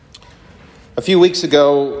A few weeks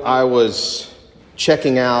ago, I was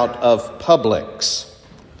checking out of Publix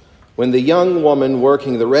when the young woman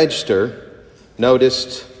working the register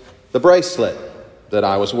noticed the bracelet that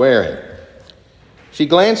I was wearing. She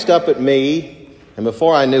glanced up at me, and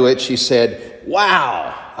before I knew it, she said,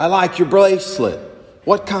 "Wow, I like your bracelet.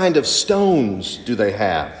 What kind of stones do they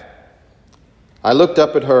have?" I looked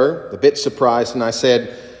up at her, a bit surprised, and I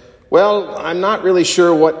said, "Well, I'm not really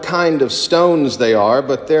sure what kind of stones they are,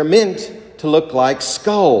 but they're meant to look like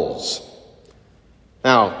skulls."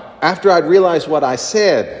 Now, after I'd realized what I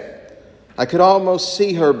said, I could almost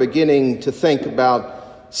see her beginning to think about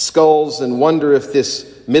skulls and wonder if this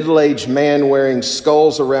middle-aged man wearing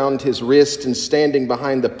skulls around his wrist and standing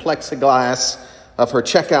behind the plexiglass of her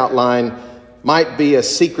checkout line might be a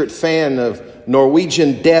secret fan of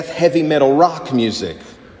Norwegian death heavy metal rock music,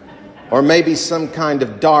 or maybe some kind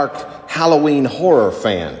of dark Halloween horror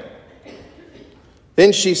fan.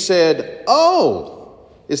 Then she said, "Oh,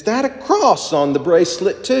 is that a cross on the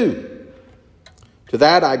bracelet too?" To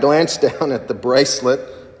that, I glanced down at the bracelet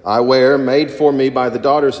I wear, made for me by the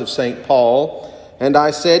Daughters of St. Paul, and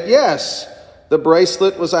I said, "Yes, the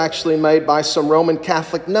bracelet was actually made by some Roman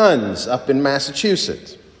Catholic nuns up in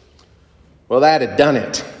Massachusetts." Well, that had done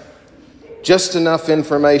it. Just enough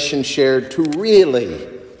information shared to really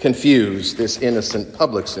confuse this innocent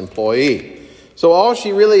Publix employee. So all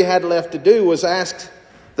she really had left to do was ask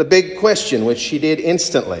the big question, which she did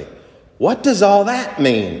instantly. What does all that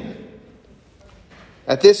mean?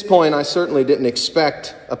 At this point, I certainly didn't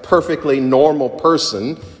expect a perfectly normal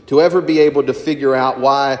person to ever be able to figure out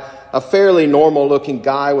why a fairly normal-looking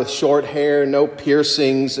guy with short hair, no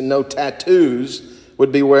piercings, and no tattoos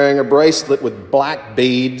would be wearing a bracelet with black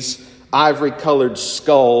beads, ivory-colored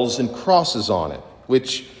skulls, and crosses on it,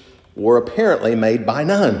 which were apparently made by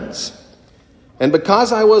nuns. And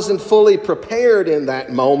because I wasn't fully prepared in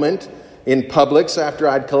that moment in Publix after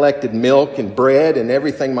I'd collected milk and bread and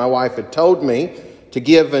everything my wife had told me to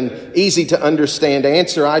give an easy-to-understand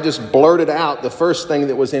answer, I just blurted out the first thing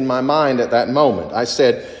that was in my mind at that moment. I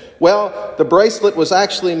said, "Well, the bracelet was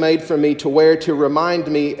actually made for me to wear to remind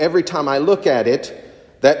me every time I look at it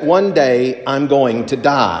that one day I'm going to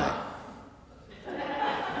die."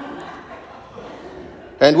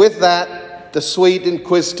 And with that, the sweet,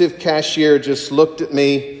 inquisitive cashier just looked at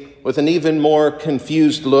me with an even more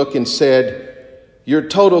confused look and said, "Your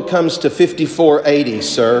total comes to $54.80,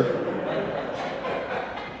 sir.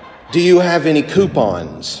 Do you have any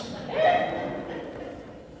coupons?"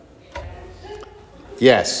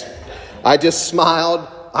 Yes. I just smiled.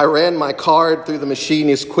 I ran my card through the machine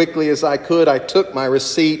as quickly as I could. I took my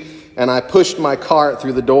receipt and I pushed my cart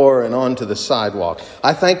through the door and onto the sidewalk.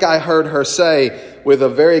 I think I heard her say with a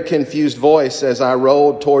very confused voice as I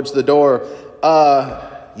rolled towards the door,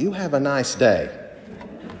 "You have a nice day."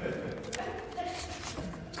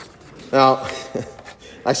 Now,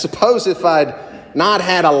 I suppose if I'd not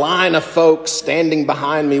had a line of folks standing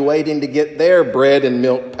behind me waiting to get their bread and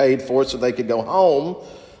milk paid for so they could go home,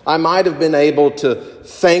 I might have been able to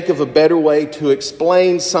think of a better way to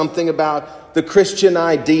explain something about the Christian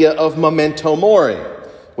idea of memento mori,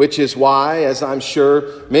 which is why, as I'm sure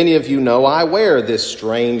many of you know, I wear this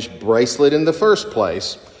strange bracelet in the first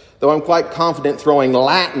place, though I'm quite confident throwing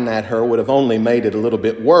Latin at her would have only made it a little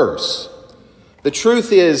bit worse. The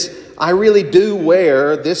truth is, I really do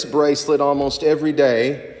wear this bracelet almost every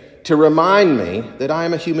day to remind me that I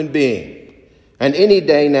am a human being, and any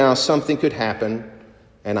day now something could happen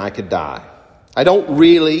and I could die. I don't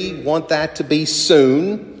really want that to be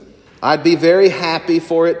soon. I'd be very happy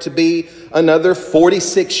for it to be another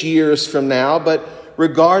 46 years from now, but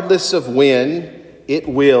regardless of when, it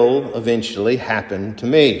will eventually happen to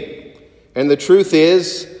me. And the truth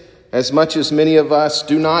is, as much as many of us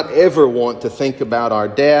do not ever want to think about our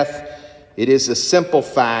death, it is a simple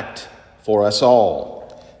fact for us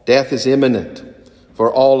all. Death is imminent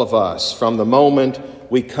for all of us from the moment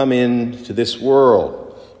we come into this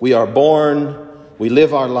world. We are born, we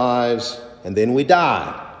live our lives, and then we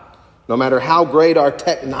die. No matter how great our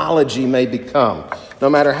technology may become, no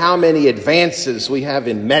matter how many advances we have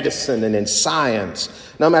in medicine and in science,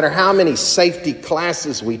 no matter how many safety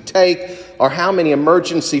classes we take, or how many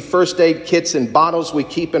emergency first aid kits and bottles we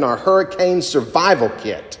keep in our hurricane survival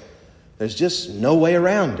kit, there's just no way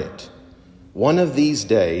around it. One of these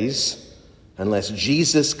days, unless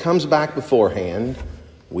Jesus comes back beforehand,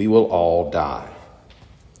 we will all die.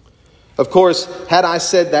 Of course, had I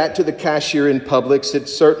said that to the cashier in Publix, it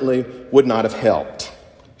certainly would not have helped.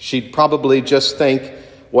 She'd probably just think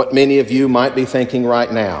what many of you might be thinking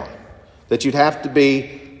right now, that you'd have to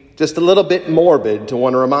be just a little bit morbid to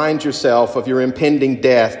want to remind yourself of your impending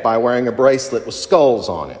death by wearing a bracelet with skulls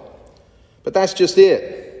on it. But that's just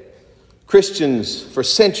it. Christians for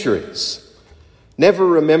centuries never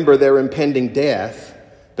remember their impending death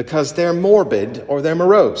because they're morbid or they're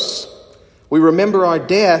morose. We remember our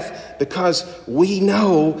death because we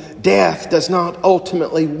know death does not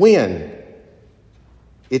ultimately win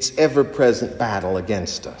its ever-present battle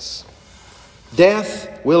against us.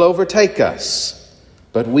 Death will overtake us,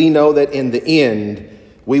 but we know that in the end,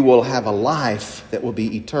 we will have a life that will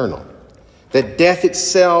be eternal. That death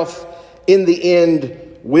itself, in the end,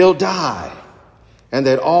 will die. And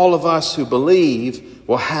that all of us who believe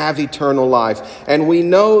will have eternal life. And we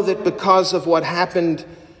know that because of what happened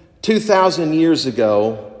 2,000 years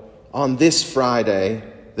ago on this Friday,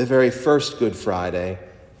 the very first Good Friday,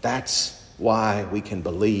 that's why we can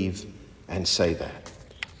believe and say that.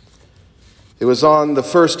 It was on the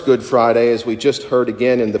first Good Friday, as we just heard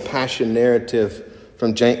again in the Passion narrative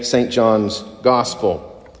from St. John's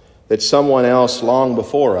Gospel, that someone else long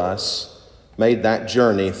before us made that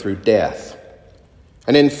journey through death.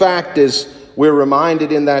 And in fact, as we're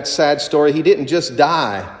reminded in that sad story, he didn't just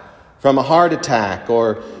die from a heart attack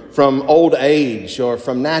or from old age or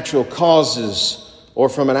from natural causes or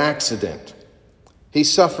from an accident. He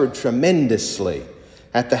suffered tremendously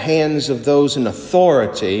at the hands of those in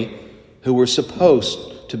authority who were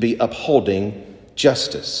supposed to be upholding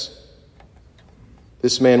justice.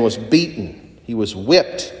 This man was beaten, he was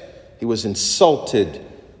whipped, he was insulted,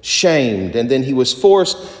 shamed, and then he was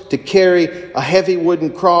forced to carry a heavy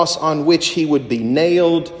wooden cross on which he would be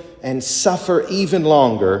nailed and suffer even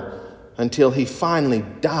longer until he finally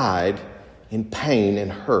died in pain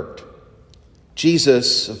and hurt.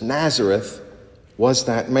 Jesus of Nazareth was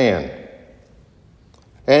that man.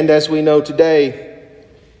 And as we know today,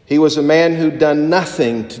 he was a man who'd done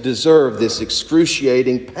nothing to deserve this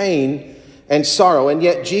excruciating pain and sorrow. And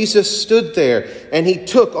yet Jesus stood there and he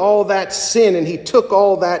took all that sin and he took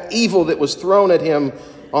all that evil that was thrown at him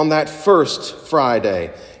on that first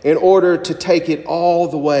Friday in order to take it all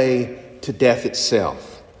the way to death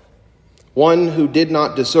itself. One who did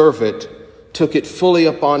not deserve it took it fully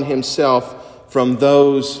upon himself from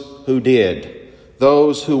those who did,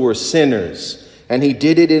 those who were sinners. And he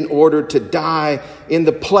did it in order to die in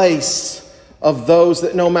the place of those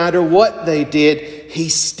that no matter what they did, he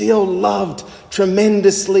still loved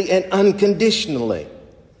tremendously and unconditionally.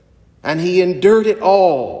 And he endured it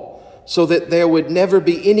all so that there would never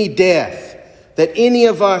be any death that any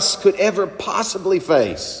of us could ever possibly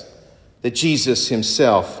face that Jesus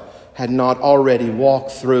himself had not already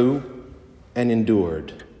walked through and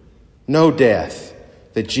endured. No death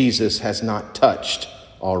that Jesus has not touched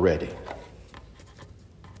already.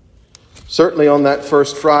 Certainly on that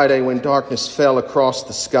first Friday when darkness fell across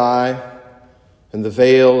the sky and the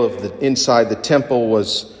veil of the inside the temple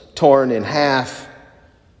was torn in half,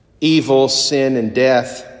 evil, sin, and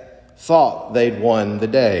death thought they'd won the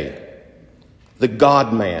day. The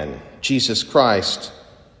God-man, Jesus Christ,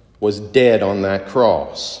 was dead on that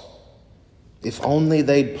cross. If only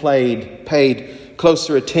they'd paid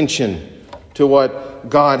closer attention to what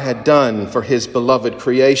God had done for his beloved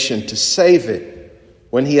creation to save it,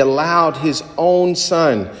 when he allowed his own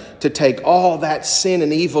son to take all that sin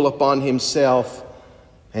and evil upon himself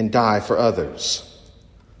and die for others.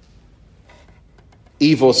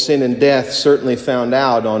 Evil, sin, and death certainly found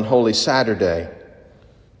out on Holy Saturday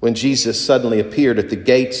when Jesus suddenly appeared at the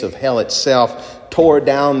gates of hell itself, tore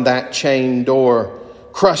down that chained door,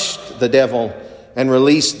 crushed the devil, and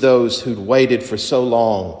released those who'd waited for so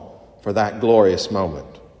long for that glorious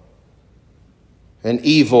moment. And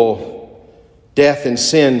evil, death and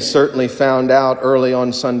sin certainly found out early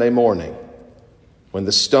on Sunday morning when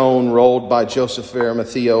the stone rolled by Joseph of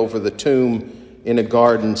Arimathea over the tomb in a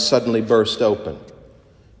garden suddenly burst open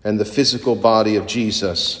and the physical body of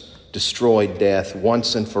Jesus destroyed death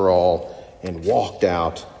once and for all and walked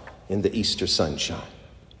out in the Easter sunshine.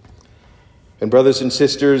 And brothers and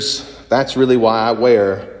sisters, that's really why I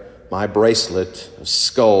wear my bracelet of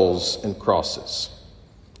skulls and crosses.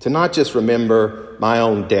 To not just remember my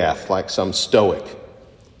own death like some stoic,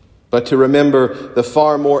 but to remember the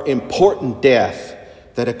far more important death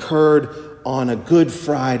that occurred on a Good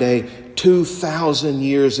Friday 2,000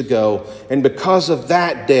 years ago. And because of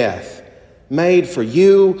that death, made for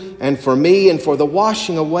you and for me and for the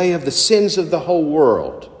washing away of the sins of the whole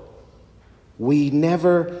world, we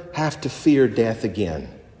never have to fear death again.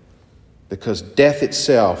 Because death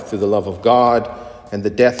itself, through the love of God and the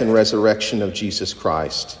death and resurrection of Jesus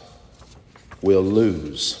Christ, will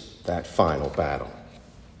lose that final battle.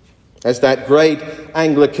 As that great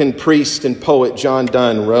Anglican priest and poet John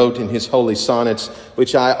Donne wrote in his holy sonnets,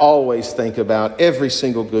 which I always think about every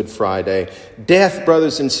single Good Friday, death,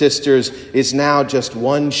 brothers and sisters, is now just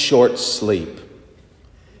one short sleep.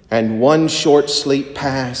 And one short sleep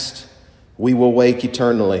past, we will wake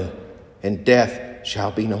eternally, and death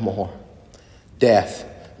shall be no more. Death,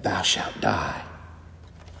 thou shalt die.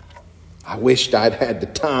 I wished I'd had the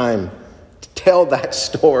time to tell that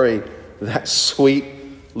story, that sweet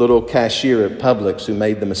little cashier at Publix who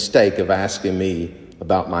made the mistake of asking me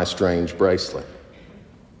about my strange bracelet.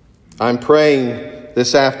 I'm praying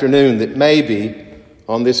this afternoon that maybe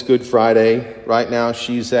on this Good Friday, right now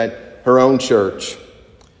she's at her own church.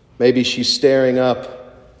 Maybe she's staring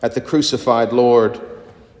up at the crucified Lord.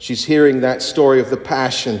 She's hearing that story of the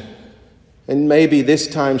Passion. And maybe this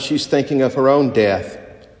time she's thinking of her own death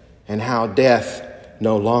and how death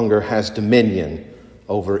no longer has dominion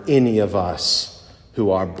over any of us who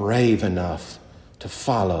are brave enough to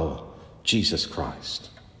follow Jesus Christ.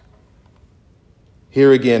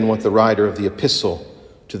 Hear again what the writer of the epistle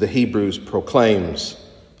to the Hebrews proclaims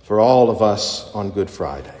for all of us on Good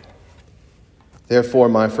Friday. Therefore,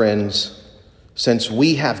 my friends, since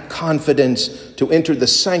we have confidence to enter the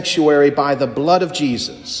sanctuary by the blood of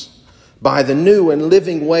Jesus, by the new and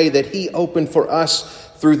living way that he opened for us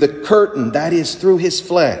through the curtain, that is, through his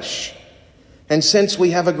flesh, and since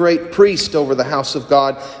we have a great priest over the house of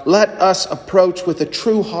God, let us approach with a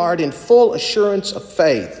true heart in full assurance of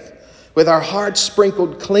faith, with our hearts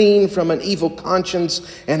sprinkled clean from an evil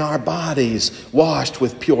conscience and our bodies washed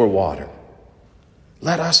with pure water.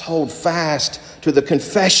 Let us hold fast to the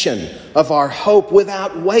confession of our hope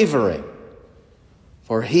without wavering,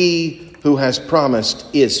 for he who has promised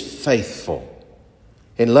is faithful.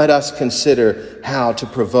 And let us consider how to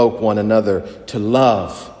provoke one another to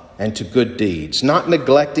love and to good deeds, not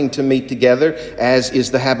neglecting to meet together, as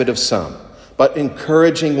is the habit of some, but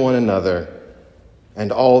encouraging one another,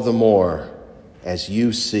 and all the more as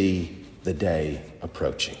you see the day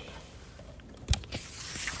approaching.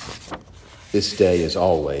 This day is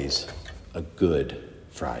always a Good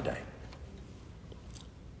Friday.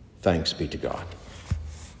 Thanks be to God.